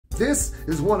This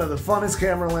is one of the funnest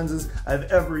camera lenses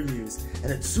I've ever used,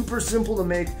 and it's super simple to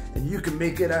make, and you can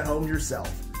make it at home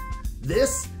yourself.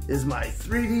 This is my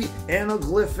 3D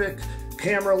anaglyphic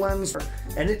camera lens,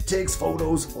 and it takes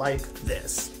photos like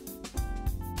this.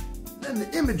 And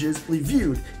the images will be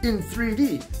viewed in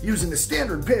 3D using a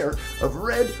standard pair of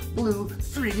red-blue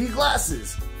 3D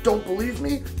glasses. Don't believe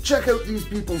me? Check out these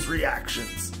people's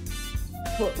reactions.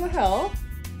 What the hell?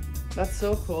 That's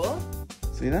so cool.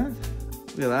 See that?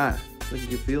 Look at that. Like you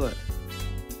can feel it.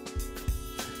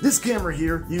 This camera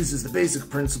here uses the basic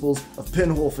principles of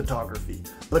pinhole photography,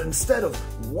 but instead of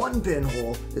one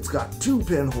pinhole, it's got two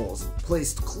pinholes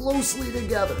placed closely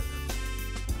together.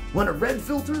 When a red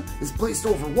filter is placed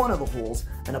over one of the holes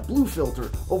and a blue filter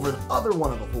over the other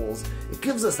one of the holes, it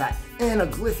gives us that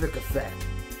anaglyphic effect.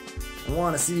 And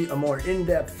want to see a more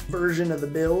in-depth version of the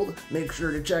build? Make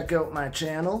sure to check out my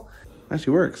channel.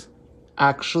 Actually works.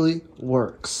 Actually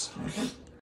works.